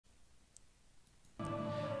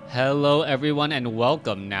Hello everyone and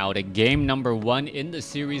welcome now to game number 1 in the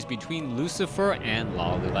series between Lucifer and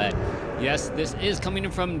Lawliet. Yes, this is coming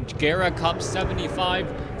in from Gera Cup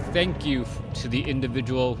 75. Thank you to the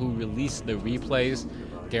individual who released the replays.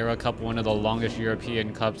 Gera Cup, one of the longest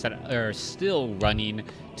European cups that are still running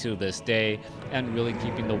to this day and really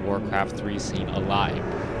keeping the WarCraft 3 scene alive.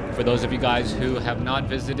 For those of you guys who have not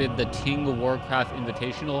visited the Ting WarCraft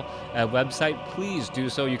Invitational website, please do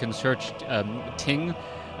so. You can search Ting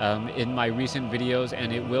in my recent videos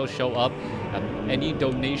and it will show up. Any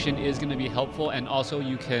donation is going to be helpful, and also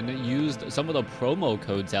you can use some of the promo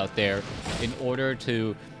codes out there in order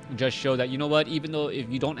to just show that, you know what, even though if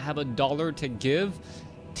you don't have $1 to give,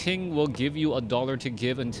 Ting will give you $1 to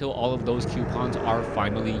give until all of those coupons are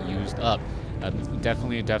finally used up.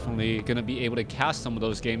 Definitely going to be able to cast some of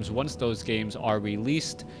those games once those games are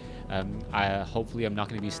released. Hopefully I'm not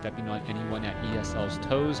going to be stepping on anyone at ESL's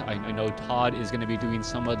toes. I know Todd is going to be doing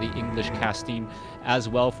some of the English casting as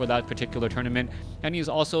well for that particular tournament, and he's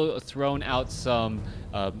also thrown out some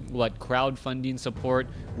crowdfunding support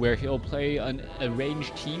where he'll play an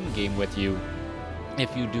arranged team game with you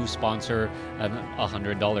if you do sponsor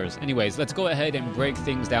 $100. Anyways, let's go ahead and break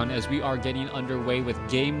things down as we are getting underway with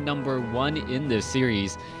game number 1 in this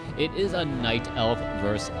series. It is a Night Elf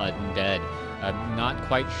versus Undead. I'm not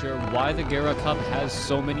quite sure why the Gera Cup has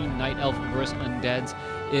so many Night Elf versus Undeads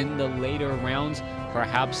in the later rounds.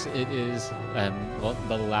 Perhaps it is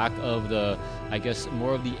the lack of the, I guess,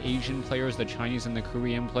 more of the Asian players, the Chinese and the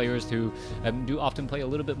Korean players who do often play a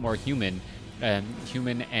little bit more human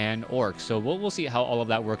and orc. So we'll see how all of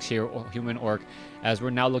that works here, human orc, as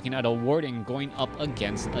we're now looking at a warden going up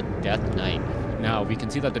against a death knight. Now we can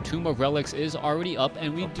see that the Tomb of Relics is already up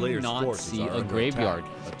and we do not see a graveyard.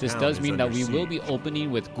 This does mean that we will be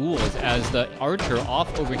opening with ghouls, as the archer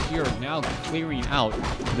off over here now clearing out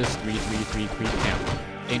this 3/3/3 creep camp.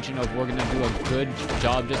 Ancient of War gonna do a good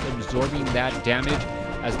job just absorbing that damage,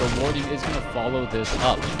 as the Warden is going to follow this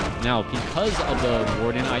up. Now, because of the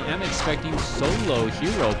Warden, I am expecting solo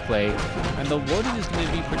hero play, and the Warden is going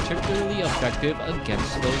to be particularly effective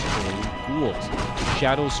against those early ghouls.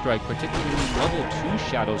 Shadow Strike, particularly level 2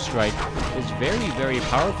 Shadow Strike, is very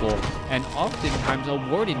powerful, and oftentimes a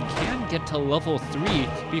Warden can get to level 3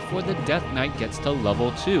 before the Death Knight gets to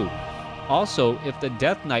level 2. Also, if the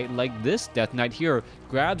Death Knight, like this Death Knight here,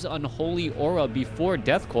 grabs Unholy Aura before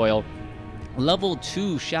Death Coil, level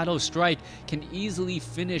 2 Shadow Strike can easily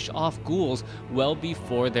finish off ghouls well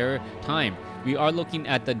before their time. We are looking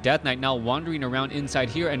at the Death Knight now wandering around inside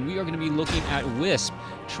here, and we are going to be looking at Wisp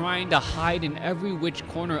trying to hide in every which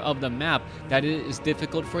corner of the map that it is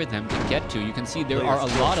difficult for them to get to. You can see there are a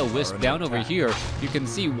lot of Wisp down over here. You can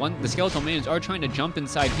see the skeletal minions are trying to jump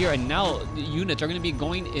inside here, and now the units are going to be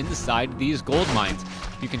going inside these gold mines.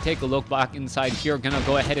 You can take a look back inside here. Gonna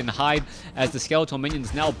go ahead and hide as the skeletal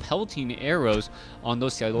minions now pelting arrows on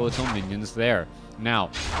those skeletal minions there.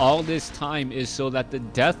 Now, all this time is so that the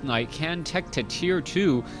Death Knight can tech to tier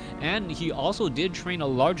 2, and he also did train a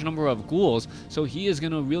large number of ghouls, so he is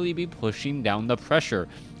going to really be pushing down the pressure.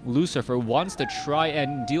 Lucifer wants to try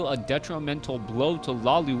and deal a detrimental blow to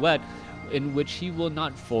Lawliet, in which he will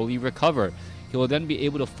not fully recover. He will then be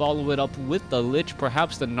able to follow it up with the Lich,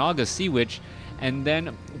 perhaps the Naga Sea Witch, and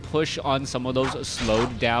then push on some of those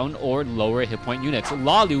slowed down or lower hit point units.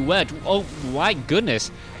 Lawliet, oh my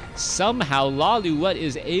goodness! Somehow Lawliet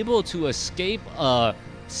is able to escape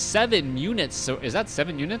 7 units. So is that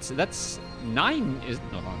 7 units? That's 9.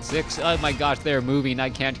 No, hold on, 6. Oh my gosh, they're moving. I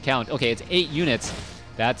can't count. Okay, it's 8 units.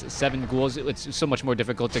 That's 7 ghouls. It's so much more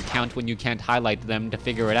difficult to count when you can't highlight them to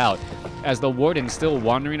figure it out, as the Warden's still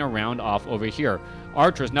wandering around off over here.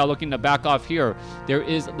 Archers now looking to back off here. There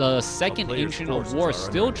is the second Ancient of War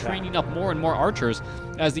still training up more and more archers,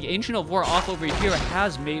 as the Ancient of War off over here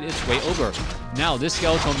has made its way over. Now this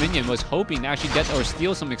skeletal minion was hoping to actually get or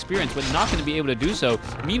steal some experience, but not going to be able to do so.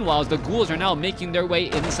 Meanwhile, the ghouls are now making their way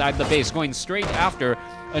inside the base, going straight after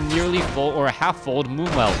a nearly full or a half-fold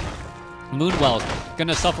Moonwell. Moonwell's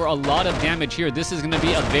gonna suffer a lot of damage here. This is gonna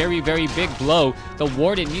be a very big blow. The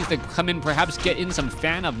Warden needs to come in, perhaps get in some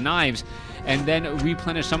Fan of Knives, and then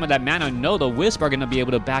replenish some of that mana. No, the Wisp are going to be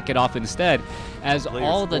able to back it off instead, as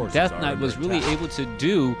all the Death Knight was really able to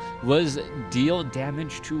do was deal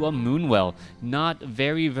damage to a Moonwell. Not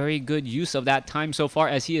very good use of that time so far,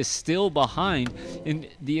 as he is still behind in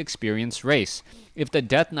the experience race. If the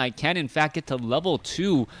Death Knight can in fact get to level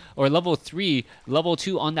 2 or level 3, level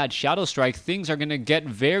 2 on that Shadow Strike, things are going to get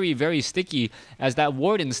very sticky, as that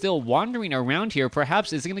Warden still wandering around here.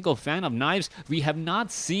 Perhaps is going to go Fan of Knives. We have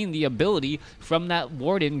not seen the ability from that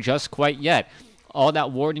Warden just quite yet. All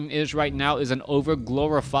that Warden is right now is an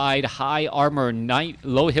over-glorified high armor knight,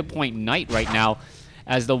 low hit point knight right now,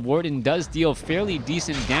 as the Warden does deal fairly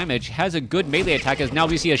decent damage, has a good melee attack, as now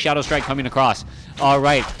we see a Shadow Strike coming across.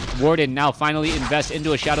 Alright, Warden now finally invests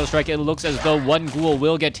into a Shadow Strike. It looks as though one ghoul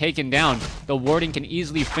will get taken down. The Warden can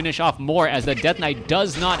easily finish off more, as the Death Knight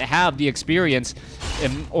does not have the experience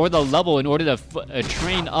or the level in order to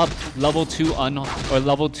train up level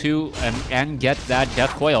 2 and get that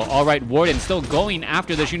Death Coil. Alright, Warden still going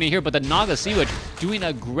after this unit here, but the Naga Sea Witch doing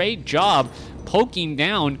a great job poking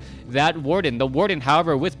down that Warden. The Warden,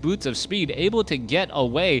 however, with Boots of Speed, able to get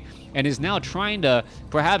away and is now trying to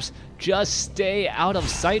perhaps just stay out of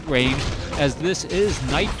sight range, as this is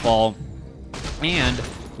nightfall. And,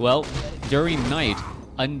 well, during night,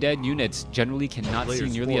 Undead units generally cannot see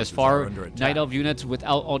nearly as far. Night Elf units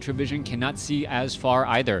without Ultra Vision cannot see as far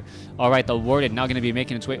either. Alright, the Warden now going to be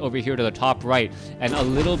making its way over here to the top right, and a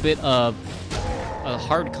little bit of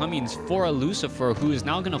hard comings for a Lucifer, who is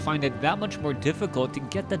now going to find it that much more difficult to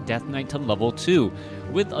get the Death Knight to level 2.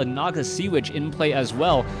 With a Naga Sea Witch in play as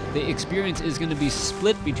well, the experience is going to be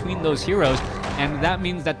split between those heroes, and that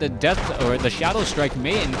means that the Shadow Strike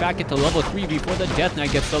may in fact get to level 3 before the Death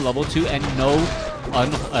Knight gets to level 2, and no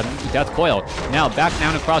Death Coil. Now back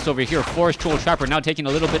down across over here, Forest Troll Trapper now taking a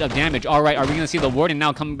little bit of damage. Alright, are we going to see the Warden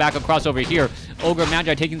now coming back across over here? Ogre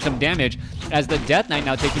Magi taking some damage, as the Death Knight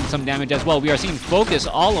now taking some damage as well. We are seeing focus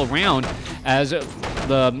all around as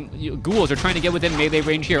the ghouls are trying to get within melee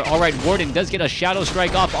range here. Alright, Warden does get a Shadow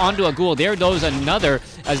Strike off onto a ghoul. There goes another,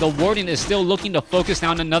 as the Warden is still looking to focus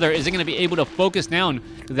down another. Is it going to be able to focus down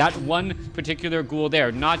that one particular ghoul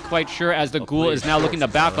there? Not quite sure, as the ghoul is now looking to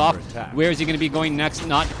back off. Where is he going to be going next?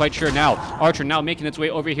 Not quite sure now. Archer now making its way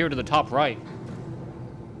over here to the top right.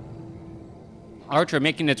 Archer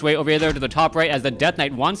making its way over there to the top right, as the Death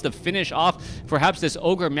Knight wants to finish off perhaps this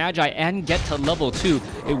Ogre Magi and get to level 2.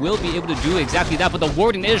 It will be able to do exactly that, but the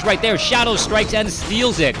Warden is right there. Shadow strikes and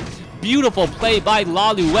steals it. Beautiful play by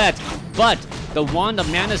Lawliet, but the Wand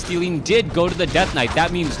of Mana Stealing did go to the Death Knight.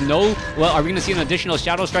 That means no, well, are we going to see an additional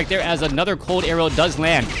Shadow Strike there, as another Cold Arrow does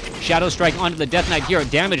land. Shadow Strike onto the Death Knight here.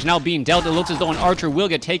 Damage now being dealt. It looks as though an Archer will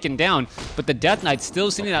get taken down, but the Death Knight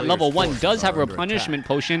still sitting at level 1, does have a replenishment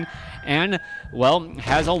potion, and, well,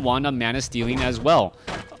 has a Wand of Mana Stealing as well.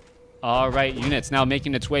 Alright, units now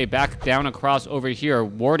making its way back down across over here.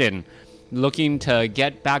 Warden looking to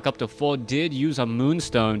get back up to full, did use a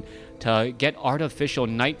Moonstone to get Artificial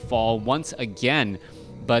Nightfall once again,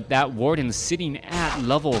 but that Warden sitting at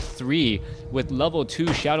level 3 with level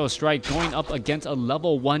 2 Shadow Strike going up against a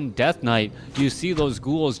level 1 Death Knight. You see those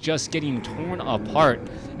ghouls just getting torn apart,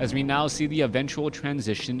 as we now see the eventual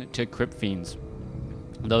transition to Crypt Fiends.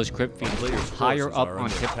 Those Crypt Fiends higher up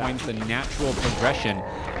on hit points, the natural progression,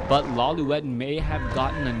 but Lawliet may have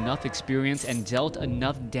gotten enough experience and dealt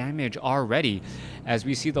enough damage already, as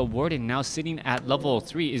we see the Warden now sitting at level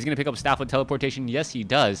 3. Is he going to pick up Staff of Teleportation? Yes, he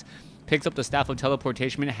does. Picks up the Staff of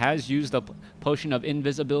Teleportation, has used the Potion of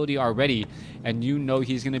Invisibility already, and you know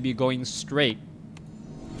he's going to be going straight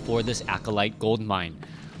for this Acolyte Goldmine.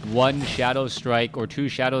 One Shadow Strike or 2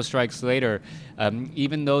 Shadow Strikes later,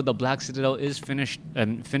 even though the Black Citadel is finished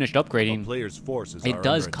upgrading, it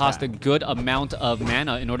does cost a good amount of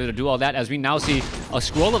mana in order to do all that, as we now see a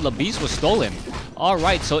Scroll of the Beast was stolen.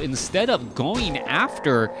 Alright, so instead of going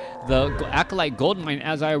after the Acolyte Goldmine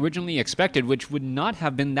as I originally expected, which would not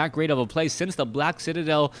have been that great of a play since the Black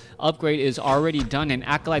Citadel upgrade is already done and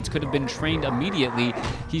Acolytes could have been trained immediately,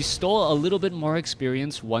 he stole a little bit more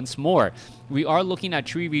experience once more. We are looking at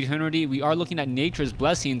Tree of Eternity, we are looking at Nature's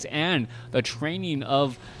Blessings, and the training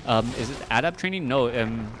of, is it Adept Training? No,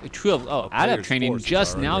 Adept Training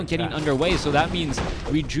just now getting underway, so that means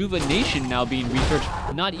Rejuvenation now being researched,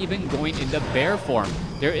 not even going into bear form.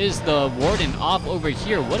 There is the Warden off over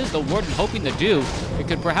here. What is the Warden hoping to do? It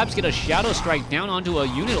could perhaps get a Shadow Strike down onto a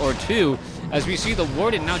unit or two, as we see the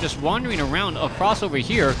Warden now just wandering around across over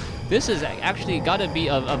here. This has actually got to be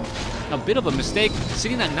a bit of a mistake,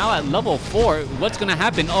 sitting that now at level 4. What's going to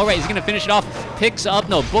happen? All right, he's going to finish it off. Picks up,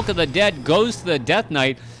 no, Book of the Dead goes to the Death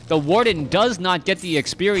Knight. The Warden does not get the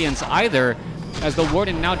experience either, as the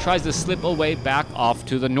Warden now tries to slip away back off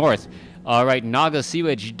to the north. All right, Naga Sea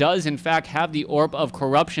Witch does in fact have the Orb of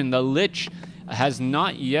Corruption. The Lich has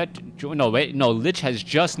not yet joined. No, wait, no, Lich has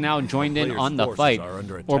just now joined in on the fight.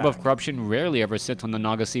 Orb of Corruption rarely ever sits on the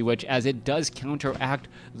Naga Sea Witch, as it does counteract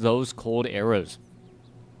those cold arrows.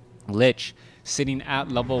 Lich sitting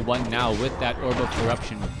at level 1 now with that Orb of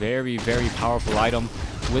Corruption. Very, very powerful item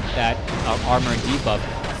with that armor debuff.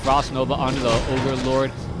 Frost Nova onto the Ogre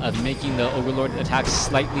Lord, making the Ogre Lord attack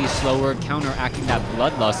slightly slower, counteracting that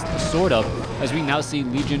Bloodlust, sort of, as we now see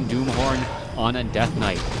Legion Doomhorn on a Death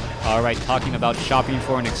Knight. Alright, talking about shopping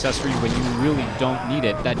for an accessory when you really don't need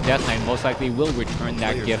it, that Death Knight most likely will return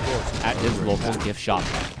that gift at his local gift shop.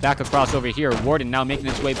 Back across over here, Warden now making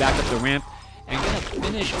his way back up the ramp and gonna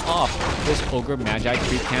finish off this Ogre Magi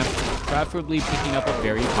creep camp, preferably picking up a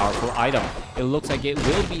very powerful item. It looks like it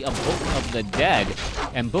will be a Book of the Dead,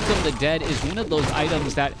 and Book of the Dead is one of those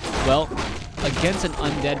items that, well, against an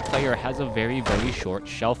undead player has a very, very short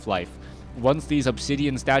shelf life. Once these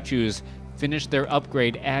obsidian statues finish their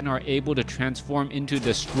upgrade and are able to transform into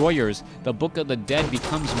destroyers, the Book of the Dead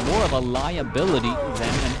becomes more of a liability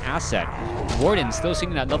than an asset. Warden still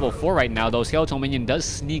sitting at level 4 right now, though Skeletal Minion does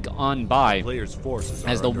sneak on by.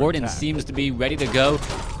 As the Warden seems to be ready to go,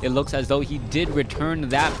 it looks as though he did return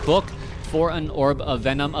that book for an Orb of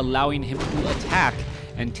Venom, allowing him to attack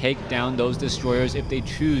and take down those destroyers if they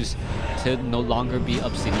choose to no longer be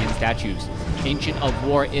obsidian statues. Ancient of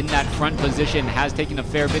War in that front position has taken a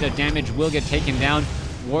fair bit of damage, will get taken down.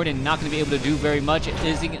 Warden not going to be able to do very much.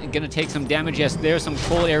 Is he going to take some damage? Yes, there's some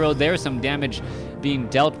cold arrow, there's some damage being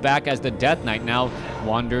dealt back as the Death Knight now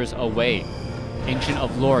wanders away. Ancient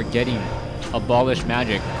of Lore getting abolished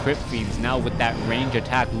magic. Crypt Fiends now with that range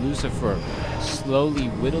attack. Lucifer slowly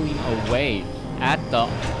whittling away at the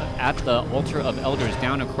Altar of Elders.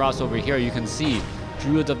 Down across over here, you can see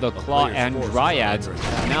Druids of the Claw and Dryads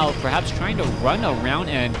now perhaps trying to run around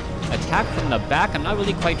and attack from the back. I'm not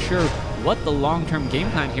really quite sure what the long-term game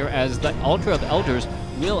plan here, as the Altar of Elders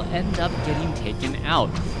will end up getting taken out.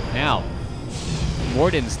 Now,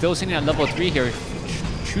 Warden still sitting at level 3 here,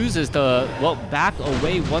 chooses to, well, back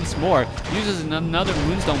away once more, uses another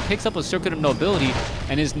Moonstone, picks up a Circuit of Nobility,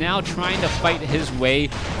 and is now trying to fight his way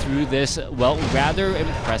through this, well, rather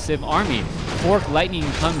impressive army. Fork Lightning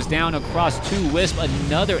comes down across 2 Wisp,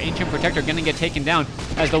 another Ancient Protector gonna get taken down,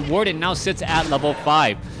 as the Warden now sits at level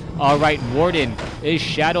 5. Alright, Warden is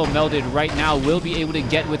Shadow Melded right now, will be able to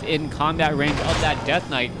get within combat range of that Death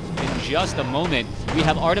Knight in just a moment. We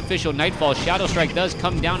have Artificial Nightfall. Shadow Strike does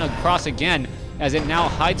come down across again, as it now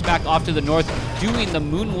hides back off to the north, doing the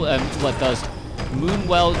Moonwell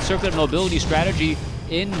Circuit of Nobility strategy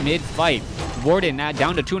in mid-fight. Warden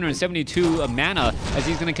down to 272 mana as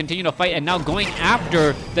he's going to continue to fight, and now going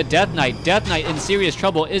after the Death Knight. Death Knight in serious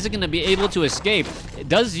trouble. Is it going to be able to escape?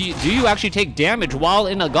 Do you actually take damage while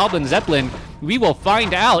in a Goblin Zeppelin? We will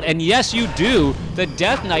find out, and yes you do. The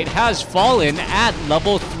Death Knight has fallen at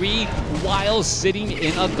level 3 while sitting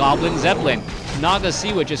in a Goblin Zeppelin. Naga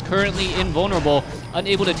Sea Witch is currently invulnerable,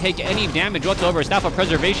 unable to take any damage whatsoever. Staff of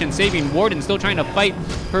Preservation saving Warden, still trying to fight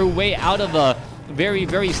her way out of a very,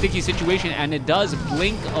 very sticky situation, and it does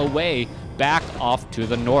blink away back off to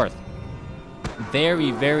the north.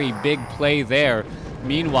 Very, very big play there.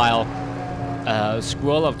 Meanwhile,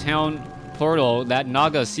 Scroll of Town portal, that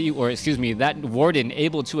that Warden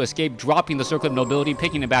able to escape, dropping the Circle of Nobility,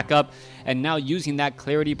 picking it back up, and now using that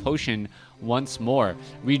Clarity Potion once more.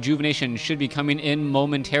 Rejuvenation should be coming in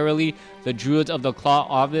momentarily. The Druids of the Claw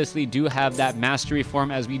obviously do have that mastery form,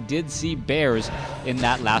 as we did see bears in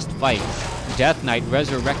that last fight. Death Knight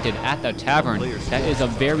resurrected at the tavern. That is a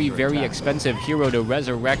very, very expensive hero to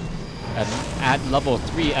resurrect at level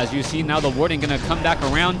 3. As you see now, the Warden gonna come back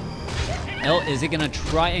around. Is it gonna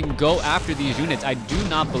try and go after these units? I do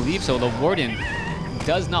not believe so. The Warden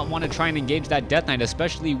does not want to try and engage that Death Knight,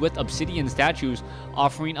 especially with obsidian statues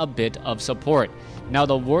offering a bit of support. Now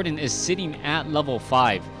the Warden is sitting at level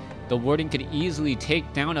 5. The Warden could easily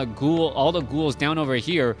take down a ghoul, all the ghouls down over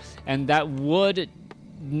here, and that would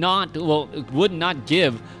not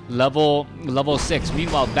give level 6.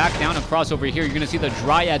 Meanwhile, back down across over here, you're going to see the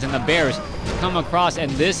Dryads and the Bears come across, and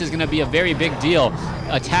this is going to be a very big deal.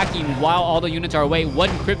 Attacking while all the units are away. One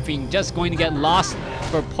Crypt Fiend just going to get lost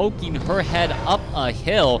for poking her head up a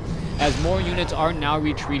hill, as more units are now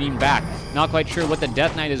retreating back. Not quite sure what the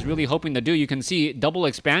Death Knight is really hoping to do. You can see double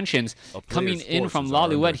expansions coming in from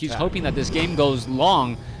Lawliet. He's hoping that this game goes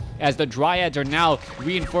long, as the Dryads are now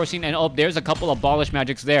reinforcing, and oh, there's a couple of abolish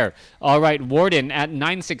magics there. All right, Warden at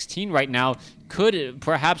 916 right now could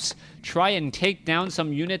perhaps try and take down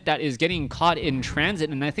some unit that is getting caught in transit,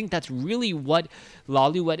 and I think that's really what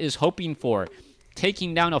Lawliet is hoping for.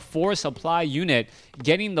 Taking down a 4 supply unit,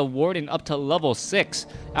 getting the Warden up to level 6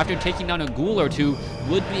 after taking down a ghoul or 2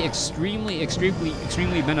 would be extremely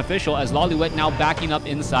beneficial, as Lawliet now backing up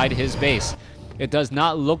inside his base. It does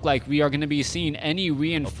not look like we are going to be seeing any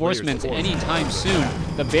reinforcements anytime soon.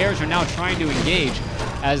 The Bears are now trying to engage,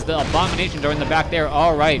 as the Abominations are in the back there.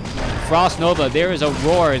 All right, Frost Nova, there is a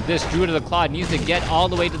roar. This Druid of the Claw needs to get all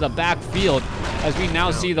the way to the backfield as we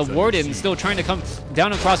now see the Warden still trying to come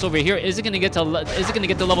down across over here. Is it going to get to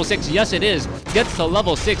level 6? Yes, it is. Gets to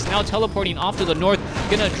level 6. Now teleporting off to the north.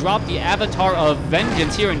 Gonna drop the Avatar of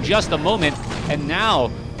Vengeance here in just a moment. And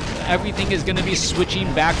now everything is going to be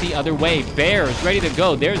switching back the other way. Bears ready to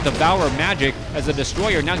go. There's Devour Magic as the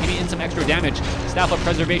Destroyer now getting in some extra damage. Staff of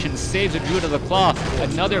Preservation saves the Druid of the Claw.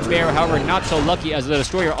 Another Bear, however, not so lucky as the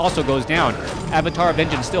Destroyer also goes down. Avatar of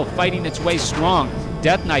Vengeance still fighting its way strong.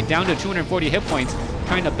 Death Knight down to 240 hit points,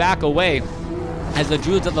 trying to back away as the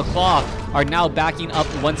Druids of the Claw are now backing up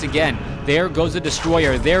once again. There goes the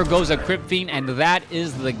Destroyer. There goes a Crypt Fiend, and that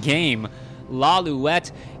is the game.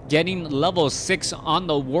 Lawliet getting level 6 on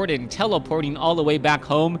the Warden, teleporting all the way back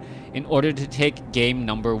home in order to take game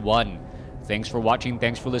number 1. Thanks for watching.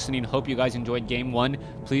 Thanks for listening. Hope you guys enjoyed game 1.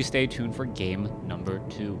 Please stay tuned for game number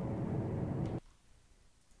 2.